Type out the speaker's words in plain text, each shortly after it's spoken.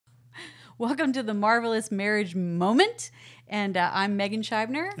Welcome to the Marvelous Marriage Moment. And I'm Megan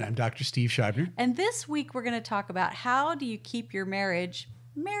Scheibner. And I'm Dr. Steve Scheibner. And this week we're going to talk about how do you keep your marriage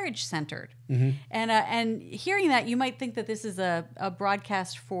centered. And hearing that, you might think that this is a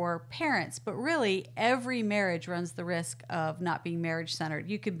broadcast for parents, but really every marriage runs the risk of not being marriage centered.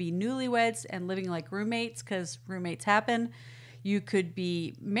 You could be newlyweds and living like roommates because roommates happen. You could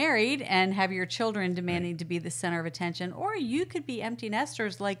be married and have your children demanding to be the center of attention, or you could be empty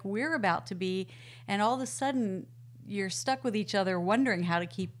nesters like we're about to be, and all of a sudden you're stuck with each other wondering how to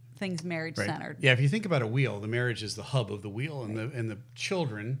keep things marriage centered. Yeah, if you think about a wheel, the marriage is the hub of the wheel, and the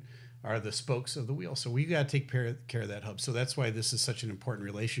children are the spokes of the wheel. So we got to take care of that hub. So that's why this is such an important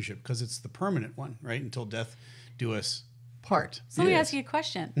relationship, because it's the permanent one, right? Until death do us part. So let me ask you a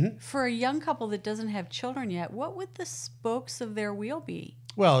question. For a young couple that doesn't have children yet, what would the spokes of their wheel be?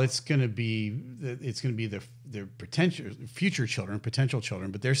 Well, it's going to be their future children, potential children,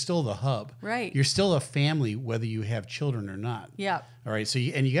 but they're still the hub. Right. You're still a family whether you have children or not. Yeah. All right. So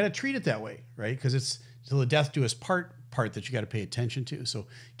you got to treat it that way, right? Because it's till the death do us part that you got to pay attention to. So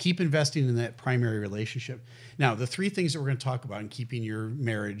keep investing in that primary relationship. Now, the three things that we're going to talk about in keeping your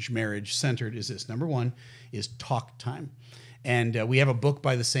marriage centered is this. Number one is talk time. And we have a book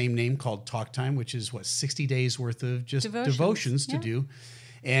by the same name called Talk Time, which is 60 days worth of just devotions to do.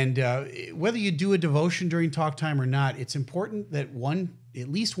 And whether you do a devotion during talk time or not, it's important that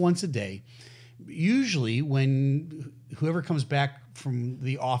at least once a day, usually when whoever comes back from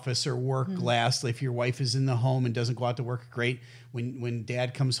the office or work last, if your wife is in the home and doesn't go out to work, great. When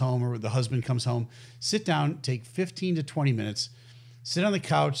dad comes home or the husband comes home, sit down, take 15 to 20 minutes, sit on the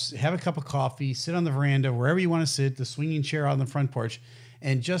couch, have a cup of coffee, sit on the veranda, wherever you want to sit, the swinging chair out on the front porch,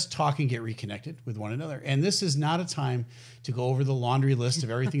 and just talk and get reconnected with one another. And this is not a time to go over the laundry list of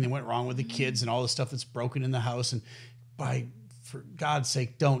everything that went wrong with the kids and all the stuff that's broken in the house. And for God's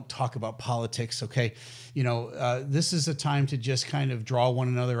sake, don't talk about politics, okay? This is a time to just kind of draw one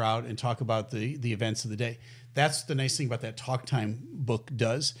another out and talk about the events of the day. That's the nice thing about that Talk Time book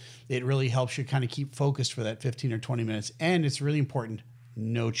does. It really helps you kind of keep focused for that 15 or 20 minutes. And it's really important,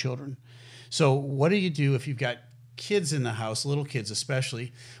 no children. So what do you do if you've got kids in the house, little kids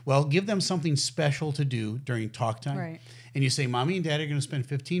especially? Well, give them something special to do during talk time. Right. And you say, Mommy and Dad are going to spend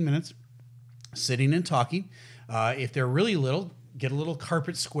 15 minutes sitting and talking. If they're really little, get a little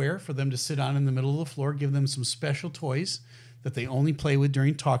carpet square for them to sit on in the middle of the floor. Give them some special toys that they only play with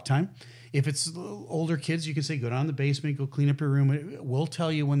during talk time. If it's older kids, you can say, go down to the basement, go clean up your room. We'll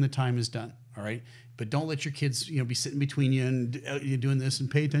tell you when the time is done, all right? But don't let your kids, be sitting between you and you're doing this and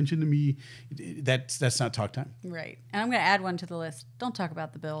pay attention to me. That's not talk time. Right. And I'm going to add one to the list. Don't talk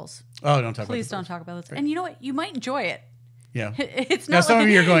about the bills. Oh, don't talk about the bills. Please don't talk about this. Right. And you know what? You might enjoy it. Yeah. It's not now, some of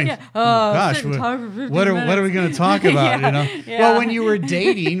you are going, gosh, what are we going to talk about? Well, when you were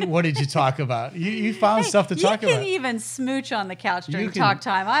dating, what did you talk about? You found stuff to talk about. You can even smooch on the couch during talk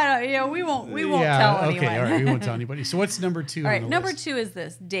time. We won't tell anyone. Okay, all right, we won't tell anybody. So what's number two? All right, number 2 is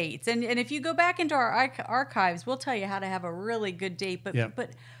this: dates. And if you go back into our archives, we'll tell you how to have a really good date. But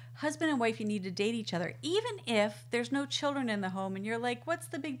husband and wife, you need to date each other, even if there's no children in the home and you're like, what's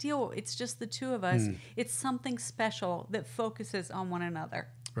the big deal? It's just the two of us. It's something special that focuses on one another.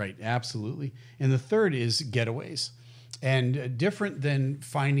 Right, absolutely. And the third is getaways. And different than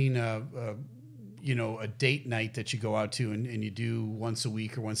finding a date night that you go out to and you do once a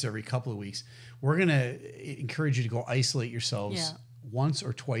week or once every couple of weeks, we're going to encourage you to go isolate yourselves once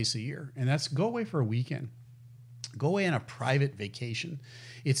or twice a year. And that's go away for a weekend. Go away on a private vacation.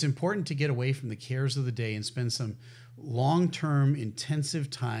 It's important to get away from the cares of the day and spend some long-term, intensive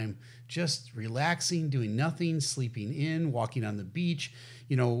time just relaxing, doing nothing, sleeping in, walking on the beach,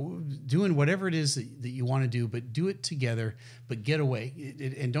 doing whatever it is that you want to do, but do it together, but get away.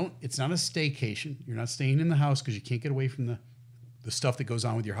 It's not a staycation. You're not staying in the house because you can't get away from the stuff that goes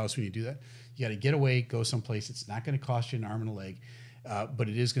on with your house when you do that. You got to get away, go someplace. It's not going to cost you an arm and a leg, but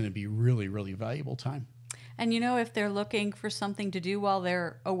it is going to be really, really valuable time. And if they're looking for something to do while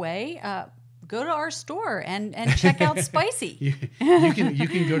they're away, go to our store and check out Spicy. you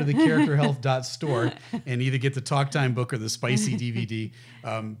can go to the characterhealth.store and either get the Talk Time book or the Spicy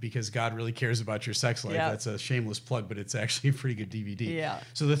DVD because God really cares about your sex life. That's a shameless plug, but it's actually a pretty good DVD. Yeah.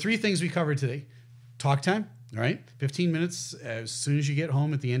 So the three things we covered today: talk time, all right, 15 minutes as soon as you get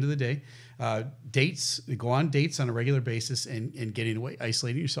home at the end of the day. Dates, go on dates on a regular basis and getting away,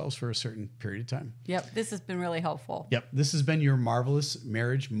 isolating yourselves for a certain period of time. Yep, this has been really helpful. Yep, this has been your marvelous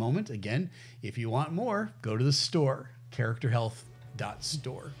marriage moment. Again, if you want more, go to the store,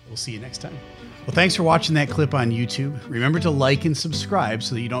 characterhealth.store. We'll see you next time. Well, thanks for watching that clip on YouTube. Remember to like and subscribe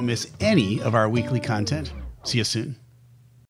so that you don't miss any of our weekly content. See you soon.